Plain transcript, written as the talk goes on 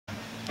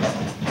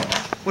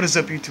What is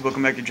up, YouTube?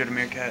 Welcome back to Dreaded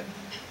Meerkat.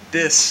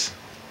 This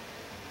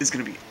is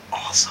gonna be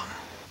awesome.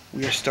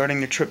 We are starting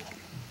the trip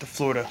to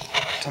Florida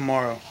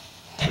tomorrow,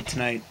 but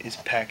tonight is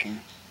packing.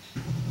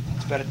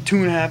 It's about a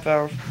 2.5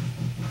 hour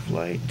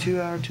flight,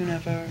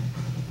 2.5 hour,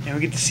 and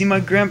we get to see my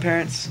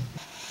grandparents.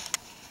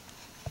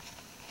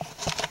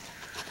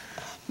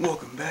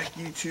 Welcome back,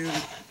 YouTube.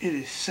 It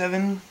is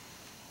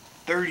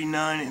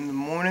 7:39 in the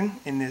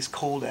morning in this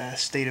cold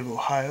ass state of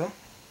Ohio,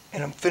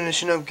 and I'm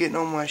finishing up getting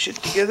all my shit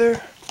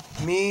together.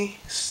 Me,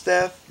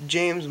 Steph,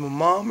 James, and my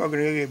mom are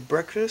gonna go get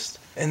breakfast,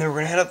 and then we're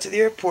gonna head up to the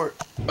airport.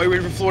 Are you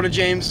ready for Florida,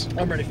 James?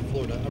 I'm ready for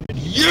Florida. I'm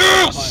ready.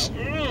 Yes!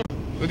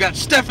 We got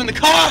Steph in the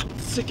car.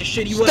 Sick of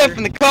shitty weather. Steph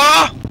in the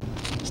car.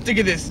 Sick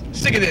of this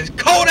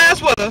cold ass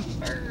weather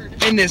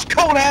in this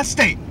cold ass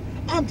state.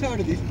 I'm tired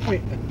of these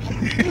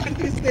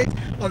these states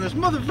on this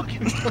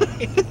motherfucking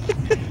plane.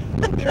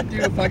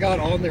 Dude, if I got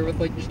on there with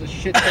like just a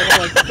shit ton of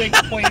like fake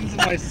planes in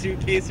my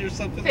suitcase or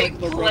something,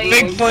 Fake like planes.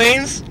 Big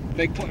planes.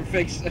 Fake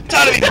fakes.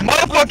 Tired of these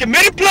motherfucking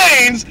mini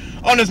planes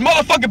on this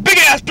motherfucking big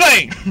ass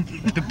plane.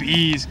 The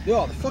bees.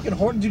 Yo, the fucking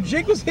horn. Dude,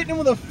 Jake was hitting him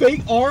with a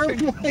fake arm.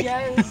 Like,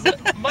 Yes,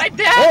 my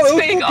dad's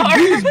fake arm.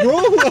 Bees, bro.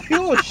 Like,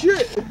 oh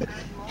shit.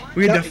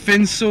 We had the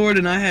fin sword,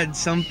 and I had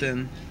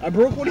something. I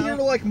broke one of your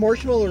like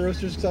marshmallow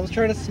roasters because I was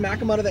trying to smack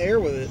him out of the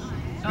air with it.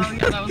 Oh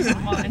yeah, that was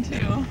mine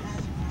too.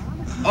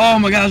 Oh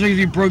my gosh,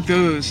 you broke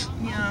those.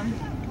 Yeah,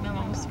 my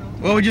mom was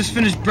thrilled. Well, we just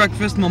finished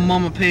breakfast. My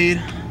mama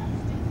paid.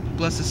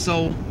 Bless his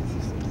soul.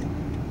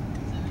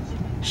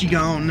 She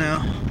gone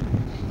now.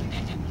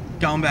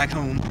 Gone back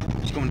home.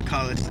 She's going to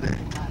college today.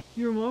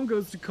 Your mom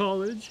goes to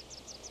college.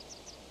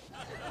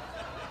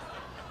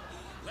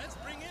 Let's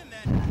bring in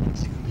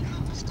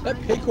That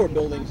Paycor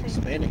building's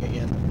expanding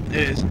again. It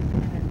is.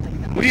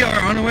 We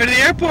are on our way to the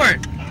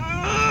airport.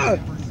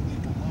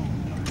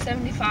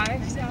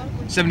 75 south.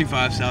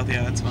 75 south,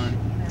 yeah, that's fine.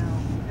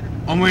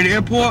 On the way to the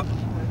airport.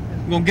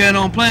 We're gonna get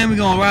on plane. We're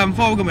gonna arrive in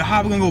fall. We're gonna be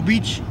hot. We're gonna go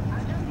beach.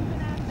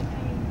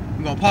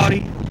 We're gonna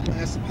party. I'm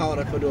gonna ask the pilot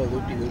if he'll do a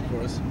loop-de-loop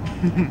for us.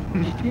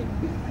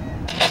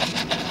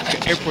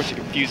 Airports are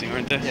confusing,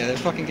 aren't they? Yeah, they're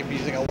fucking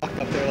confusing. I walked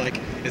up there like,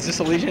 is this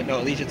Allegiant? No,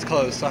 Allegiant's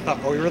closed. So I thought,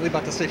 are we really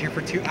about to sit here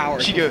for 2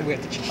 hours? We gotta go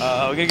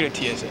to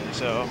TSA,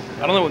 so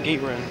I don't know what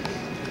gate we're in.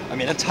 I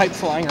mean, it's hype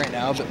flying right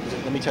now, but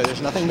let me tell you,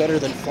 there's nothing better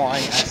than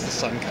flying as the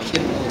sun comes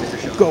in.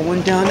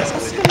 Going down the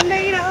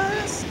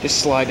escalators.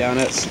 Just slide down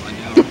it. Slide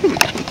down.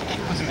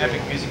 Put some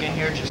epic music in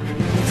here. Just.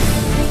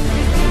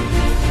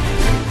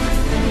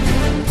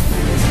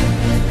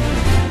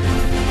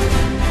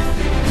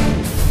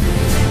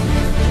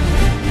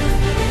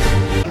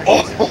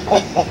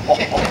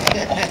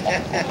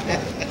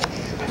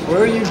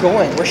 Where are you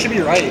going? Where should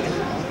we ride?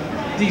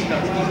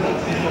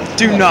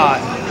 Do not.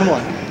 Come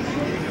on.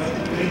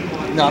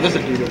 No, there's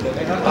a dude over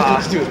there.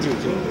 Let's do it.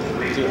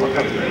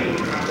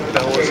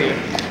 That was it.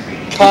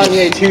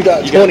 Kanye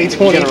 2020. You're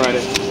gonna write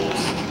it.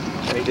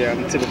 Right there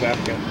on the tip of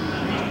Africa.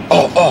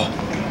 Oh,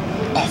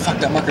 fuck,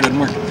 that marker didn't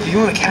work. You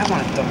want a cat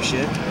on it, dumb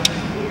shit.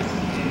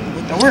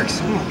 That works.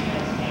 Come on.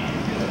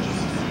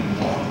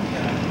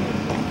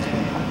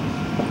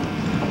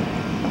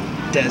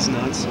 Des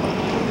nuts.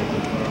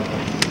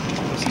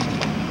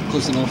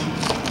 Close enough.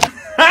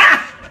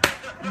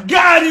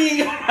 Got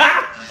him!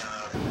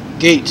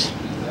 Gate.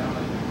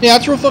 Yeah,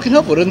 that's real fucking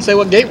helpful. It didn't say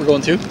what gate we're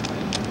going to.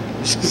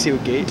 See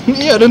what gate?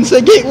 Yeah, it didn't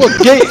say gate. What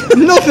gate?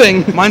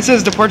 Nothing. Mine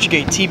says departure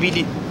gate,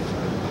 TBD.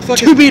 Fuck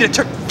To be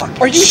determined.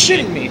 Fuck. Are you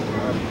shitting me?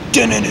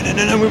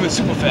 Dun-dun-dun-dun-dun, moving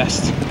super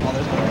fast.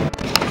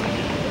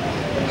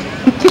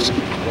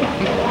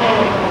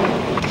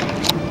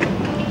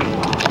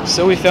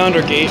 So we found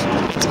our gate.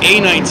 It's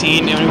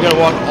A19, and we gotta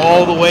walk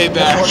all the way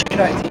back.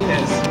 A19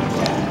 is.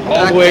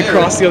 All the way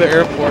across the other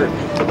airport.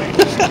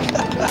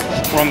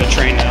 We're on the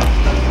train now.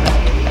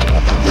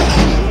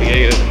 We gotta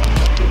get a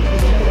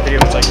video.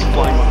 It's like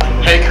flying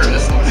behind. Hey,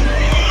 Curtis.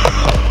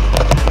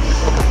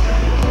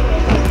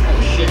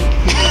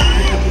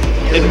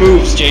 It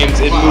moves, James.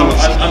 It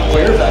moves. I'm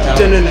aware of that now.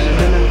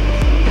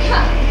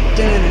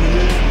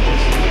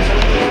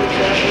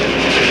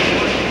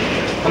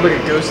 I'm like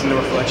a ghost in the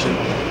reflection.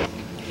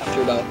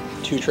 After about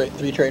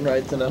 3 train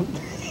rides and a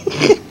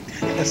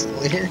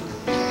escalator.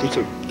 We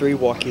took 3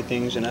 walkie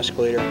things, an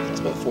escalator. It's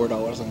about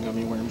 $4 on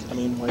gummy worms. I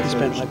mean, I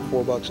spent like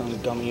 $4 on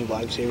gummy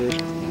lifesavers.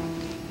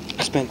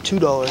 I spent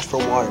 $2 for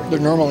water. They're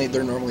normally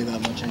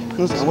that much anyway.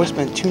 Listen, I would have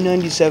spent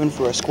 $2.97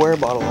 for a square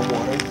bottle of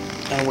water,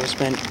 and I would have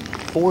spent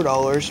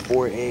 $4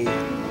 for a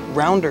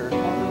rounder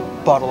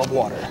bottle of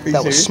water.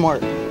 That was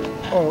smart.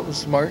 Oh, it was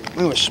smart.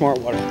 It was smart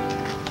water,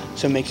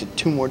 so it makes it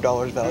 $2 more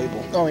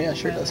valuable. Oh yeah,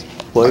 sure does.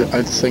 What?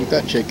 I think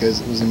that chick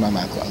was in my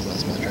math class last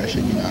semester. I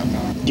shit you not.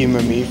 Do you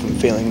remember me from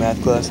failing math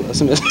class last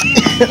semester?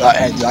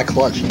 I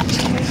clutched.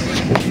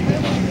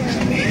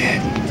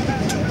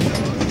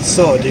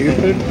 So,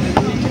 dude.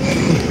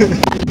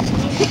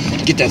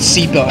 Get that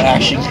seatbelt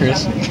action,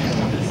 Chris.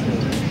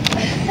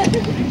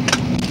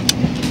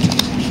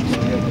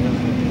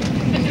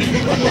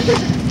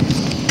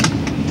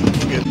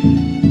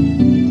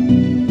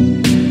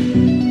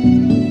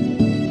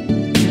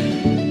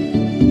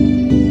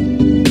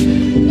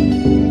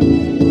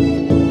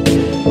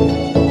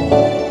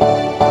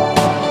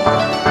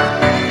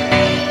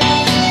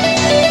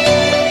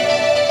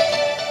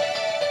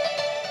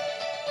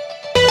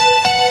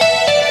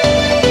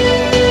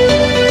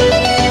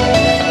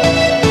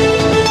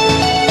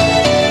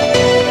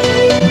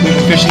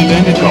 officially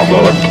landed.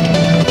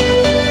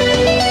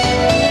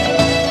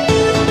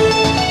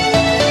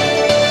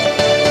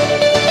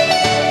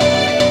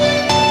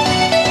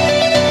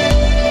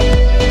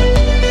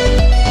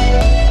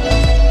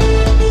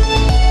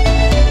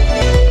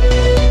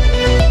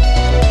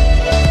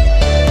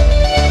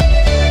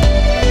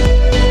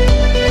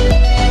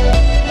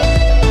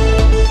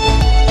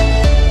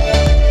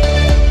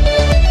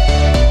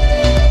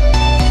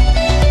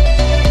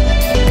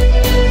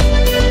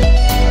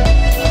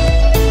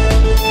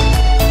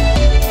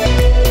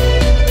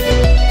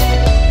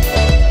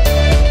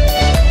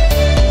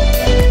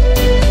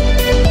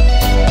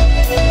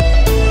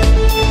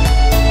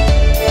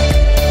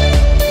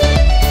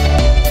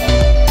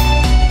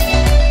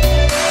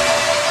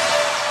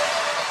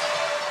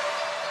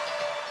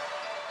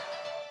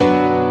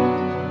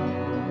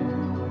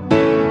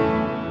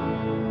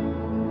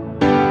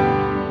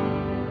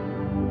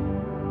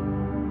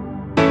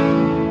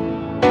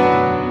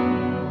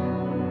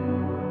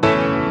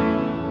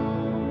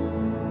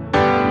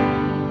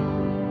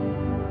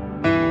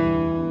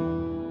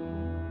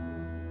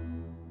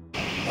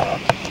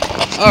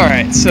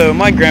 Alright, so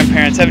my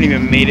grandparents haven't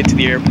even made it to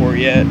the airport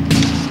yet.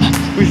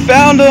 We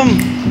found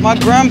them! My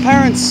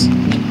grandparents!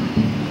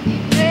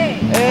 Hey!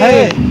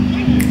 Hey!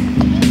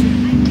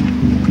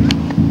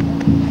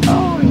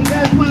 Oh, you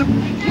guys want to...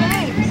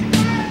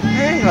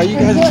 Hey, how you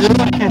guys doing?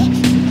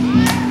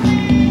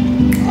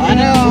 I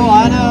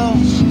know.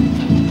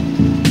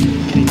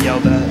 Getting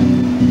yelled at.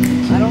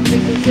 I don't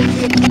think we can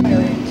see a fire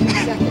in 2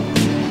 seconds.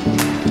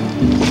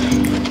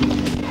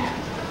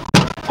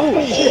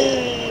 Oh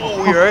shit!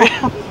 Oh, you alright?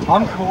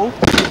 I'm cool.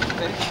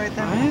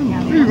 I am.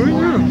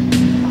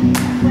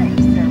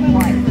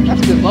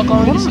 That's good luck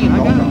already seen. I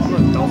got it.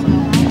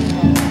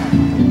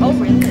 Oh,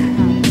 really?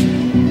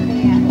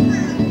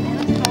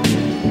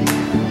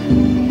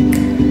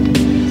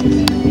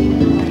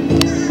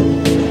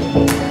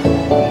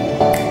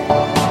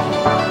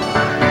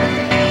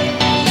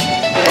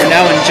 We're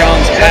now in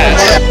John's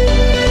Pass.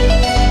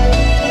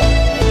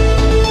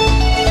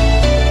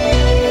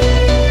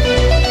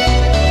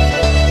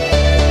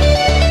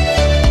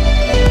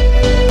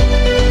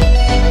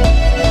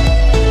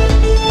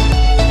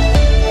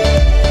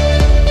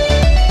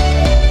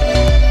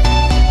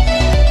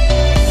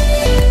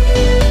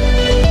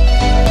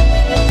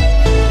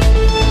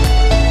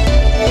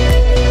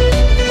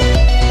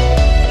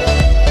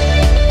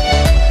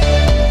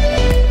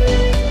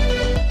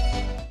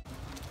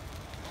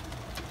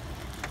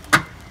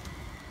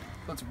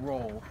 Let's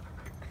roll.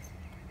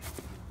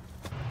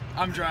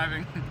 I'm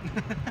driving.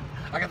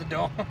 I got the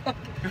dog.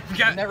 You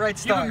got, that right, you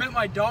Star? haven't met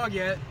my dog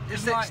yet.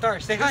 This is my, Star,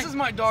 say hi. This is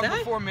my dog Say hi.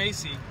 before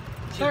Macy.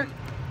 Star.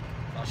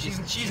 Oh,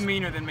 She's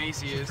meaner than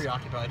Macy she's is.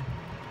 preoccupied.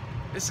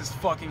 This is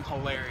fucking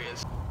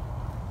hilarious.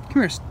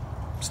 Come here,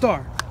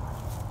 Star.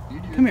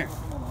 Come here.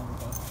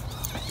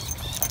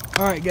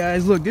 Alright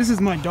guys, look, this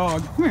is my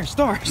dog. Come here,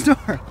 Star.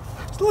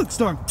 Look,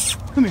 Star.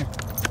 Come here.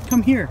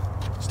 Come here.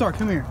 Star,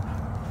 come here.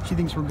 She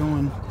thinks we're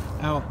going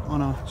out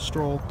on a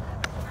stroll.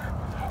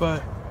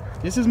 But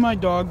this is my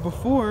dog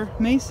before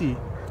Macy.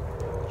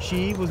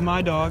 She was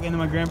my dog, and then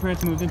my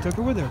grandparents moved and took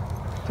her with her.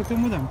 Took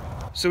them with them.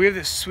 So we have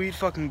this sweet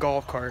fucking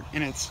golf cart,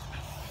 and it's...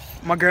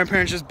 My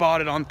grandparents just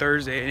bought it on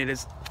Thursday, and it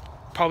is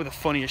probably the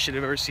funniest shit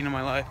I've ever seen in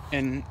my life.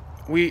 And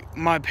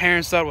my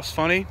parents thought it was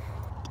funny,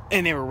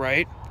 and they were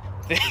right.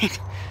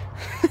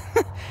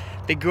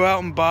 They go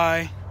out and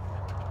buy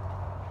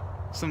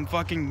some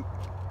fucking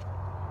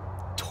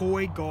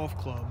toy golf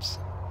clubs.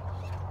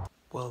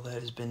 Well,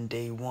 that has been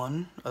day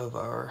 1 of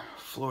our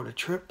Florida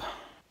trip.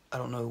 I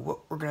don't know what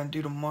we're gonna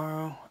do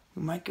tomorrow.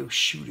 We might go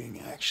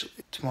shooting, actually.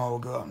 Tomorrow we'll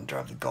go out and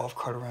drive the golf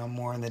cart around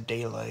more in the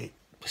daylight.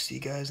 We'll see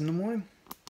you guys in the morning.